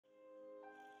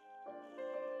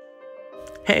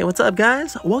Hey, what's up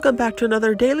guys? Welcome back to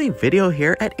another daily video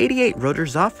here at 88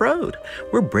 Rotors Off-Road.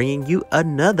 We're bringing you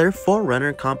another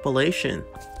 4Runner compilation.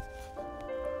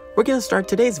 We're going to start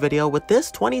today's video with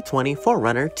this 2020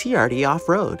 4Runner Trd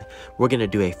Offroad. We're going to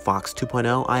do a Fox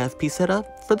 2.0 IFP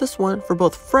setup for this one for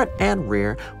both front and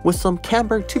rear with some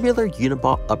CAMBURG tubular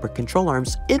uniball upper control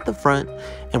arms in the front,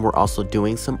 and we're also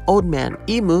doing some Old Man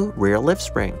Emu rear lift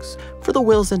springs. For the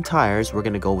wheels and tires, we're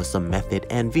going to go with some Method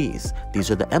NVs.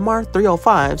 These are the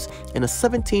MR305s in a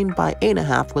 17 by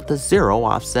 8.5 with a 0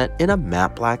 offset in a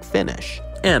matte black finish.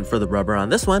 And for the rubber on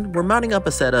this one, we're mounting up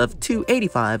a set of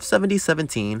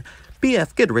 285/70/17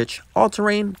 BF Goodrich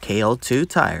all-terrain KO2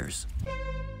 tires.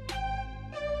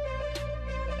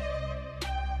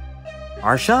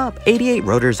 Our shop, 88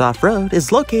 Rotors Off-Road,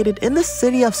 is located in the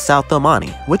city of South El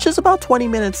Monte, which is about 20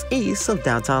 minutes east of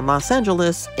downtown Los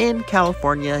Angeles in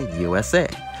California, USA.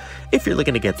 If you're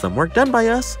looking to get some work done by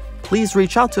us, please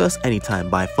reach out to us anytime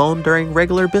by phone during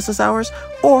regular business hours,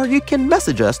 or you can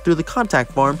message us through the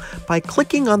contact form by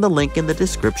clicking on the link in the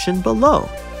description below.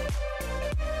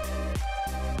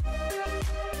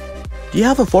 Do you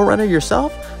have a 4Runner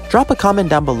yourself? Drop a comment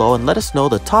down below and let us know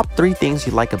the top 3 things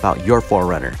you like about your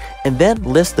 4Runner, and then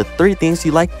list the 3 things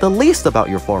you like the least about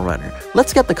your 4Runner.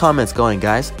 Let's get the comments going,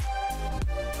 guys.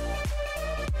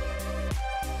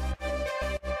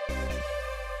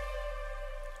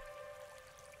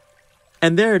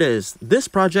 And there it is, this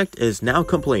project is now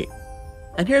complete.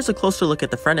 And here's a closer look at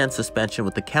the front end suspension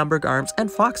with the CAMBURG arms and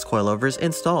Fox coilovers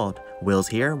installed. Wheels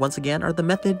here, once again, are the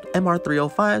Method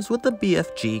MR305s with the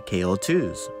BFG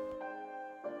KO2s.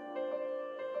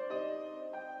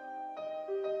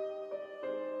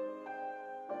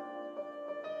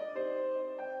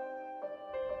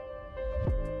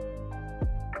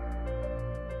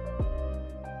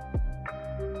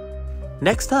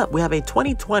 Next up, we have a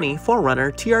 2020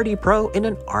 4Runner Trd Pro in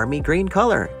an army green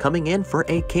color, coming in for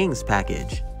a King's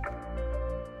package.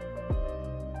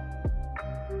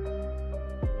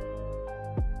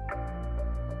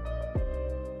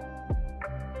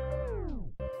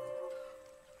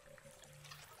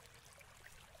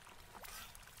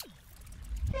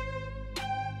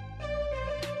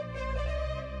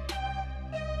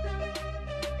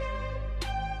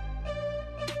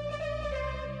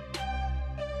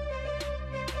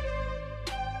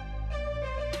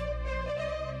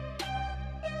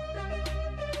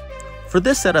 For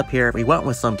this setup here, we went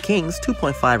with some King's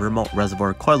 2.5 remote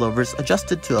reservoir coilovers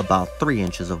adjusted to about 3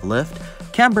 inches of lift.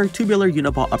 CAMBURG tubular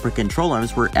uniball upper control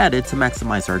arms were added to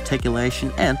maximize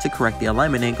articulation and to correct the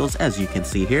alignment angles, as you can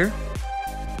see here.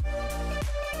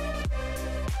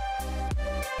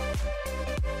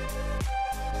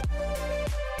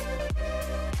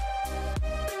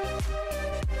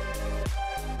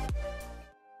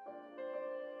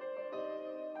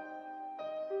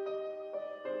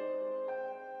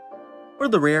 For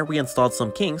the rear, we installed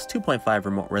some King's 2.5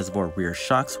 remote reservoir rear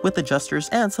shocks with adjusters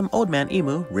and some Old Man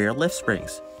Emu rear lift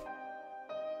springs.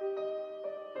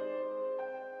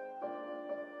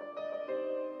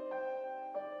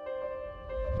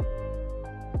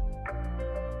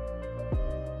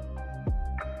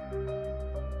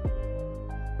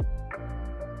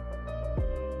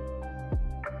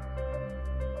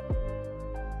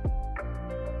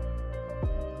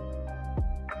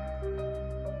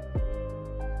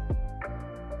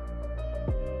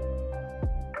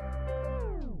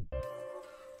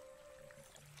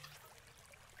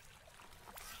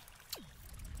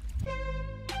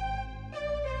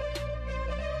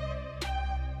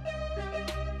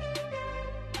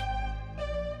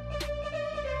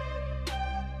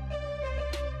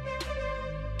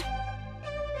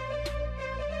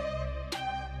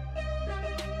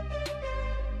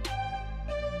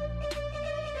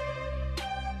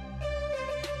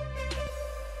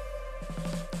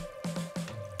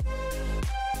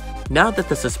 Now that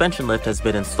the suspension lift has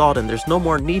been installed and there's no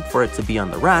more need for it to be on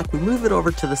the rack, we move it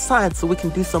over to the side so we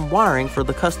can do some wiring for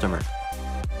the customer.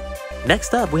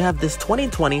 Next up, we have this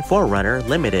 2020 4Runner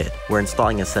Limited. We're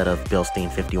installing a set of BILSTEIN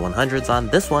 5100s on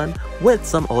this one with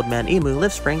some Old Man Emu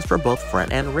lift springs for both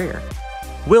front and rear.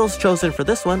 Wheels chosen for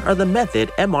this one are the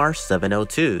Method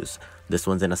MR702s. This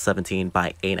one's in a 17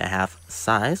 by 8.5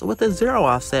 size with a 0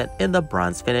 offset in the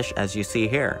bronze finish, as you see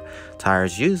here.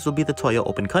 Tires used will be the Toyo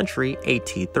Open Country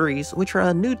AT3s, which are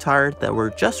a new tire that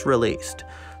were just released.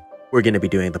 We're going to be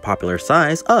doing the popular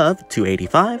size of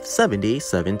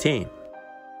 285/70/17.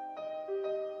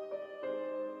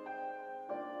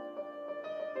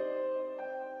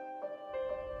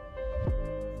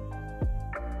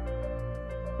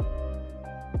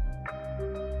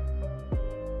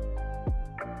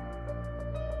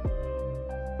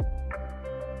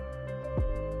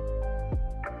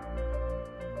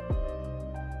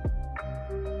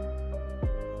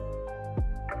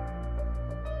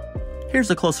 Here's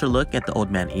a closer look at the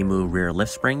Old Man Emu rear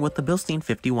lift spring with the BILSTEIN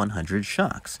 5100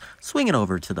 shocks. Swinging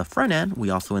over to the front end, we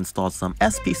also installed some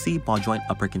SPC ball joint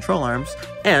upper control arms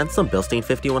and some BILSTEIN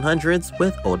 5100s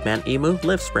with Old Man Emu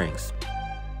lift springs.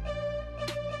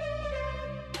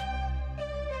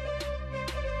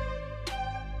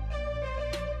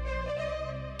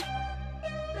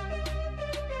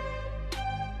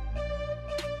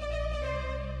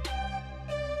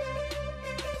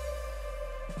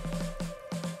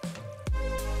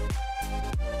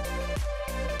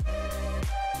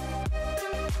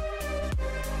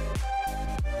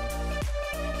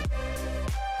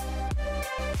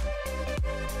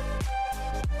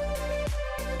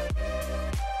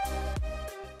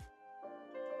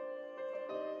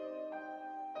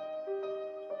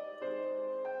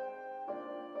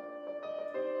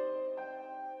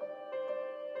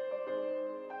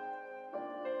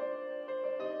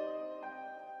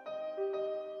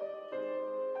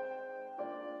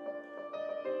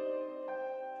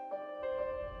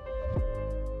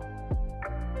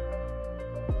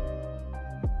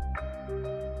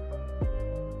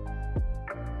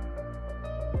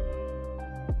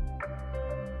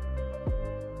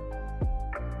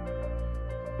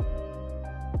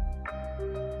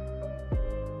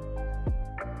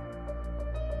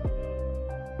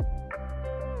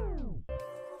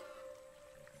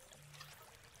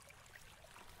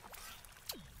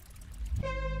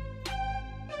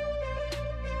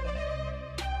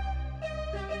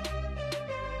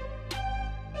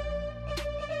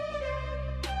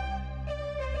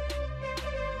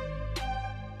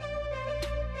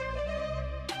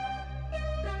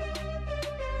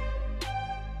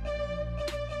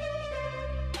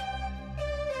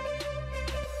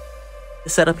 The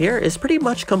setup here is pretty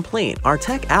much complete. Our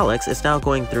tech Alex is now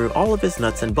going through all of his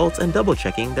nuts and bolts and double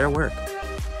checking their work.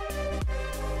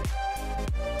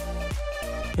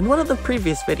 In one of the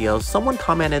previous videos, someone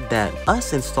commented that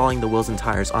us installing the wheels and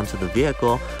tires onto the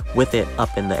vehicle with it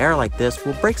up in the air like this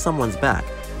will break someone's back.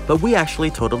 But we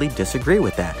actually totally disagree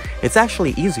with that. It's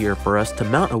actually easier for us to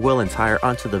mount a wheel and tire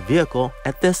onto the vehicle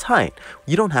at this height.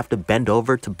 You don't have to bend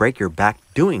over to break your back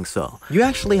doing so. You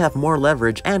actually have more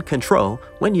leverage and control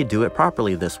when you do it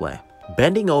properly this way.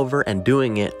 Bending over and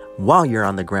doing it while you're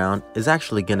on the ground is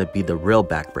actually going to be the real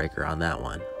backbreaker on that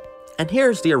one. And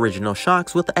here's the original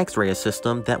shocks with the X-ray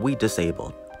system that we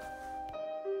disabled.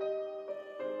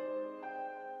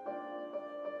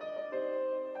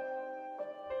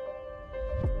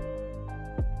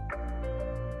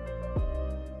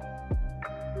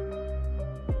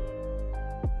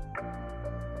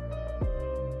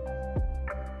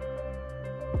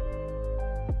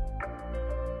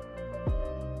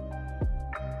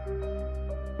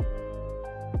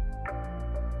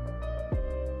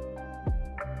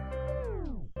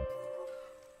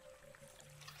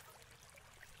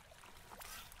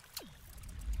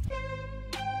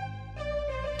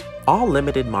 All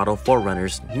limited model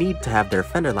 4Runners need to have their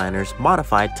fender liners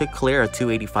modified to clear a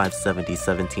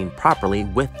 285/70/17 properly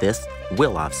with this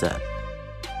wheel offset.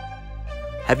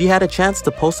 Have you had a chance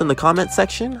to post in the comment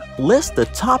section? List the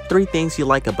top 3 things you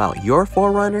like about your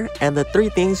 4Runner and the 3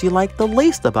 things you like the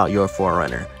least about your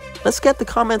 4Runner. Let's get the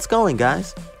comments going,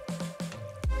 guys.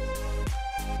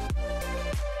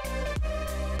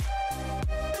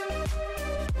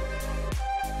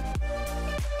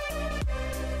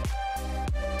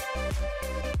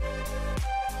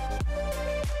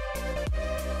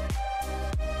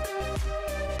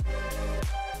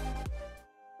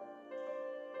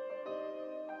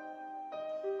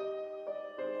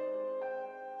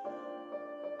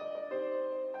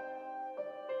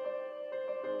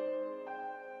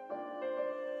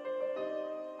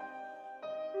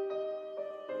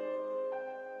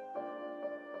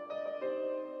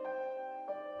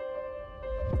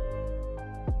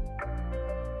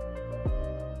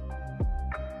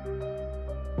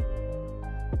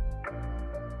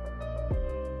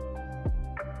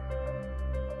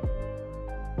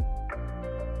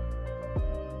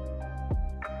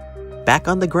 Back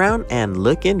on the ground and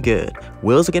looking good.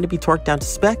 Wheels are going to be torqued down to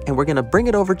spec, and we're going to bring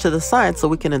it over to the side so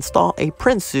we can install a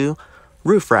Prinsu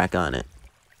roof rack on it.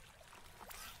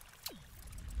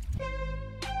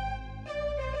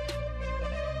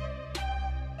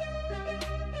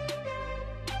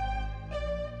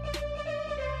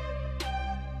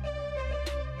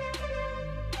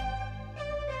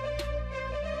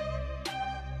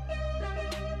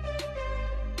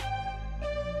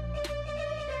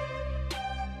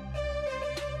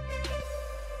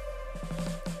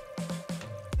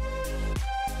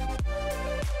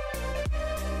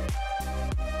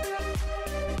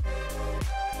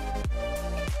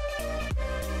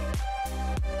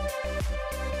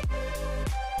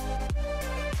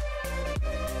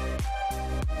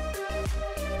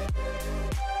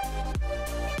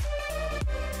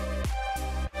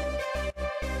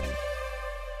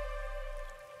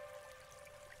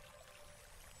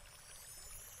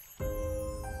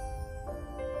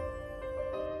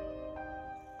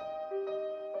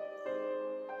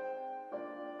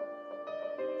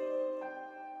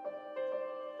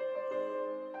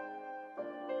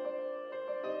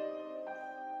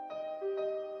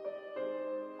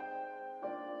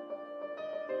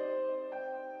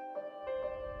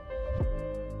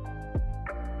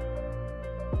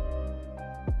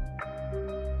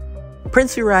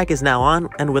 Princey rack is now on,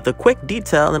 and with a quick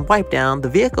detail and wipe down, the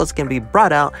vehicles can be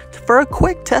brought out for a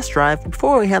quick test drive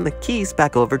before we hand the keys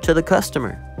back over to the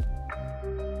customer.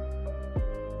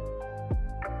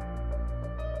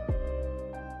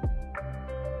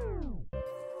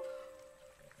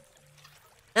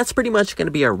 That's pretty much going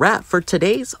to be a wrap for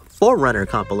today's 4Runner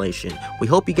compilation. We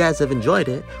hope you guys have enjoyed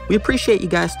it. We appreciate you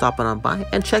guys stopping on by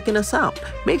and checking us out.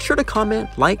 Make sure to comment,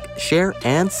 like, share,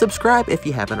 and subscribe if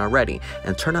you haven't already.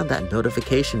 And turn on that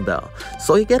notification bell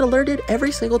so you get alerted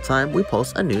every single time we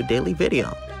post a new daily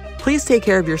video. Please take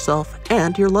care of yourself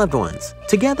and your loved ones.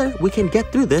 Together, we can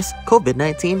get through this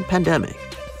COVID-19 pandemic.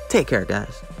 Take care,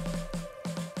 guys.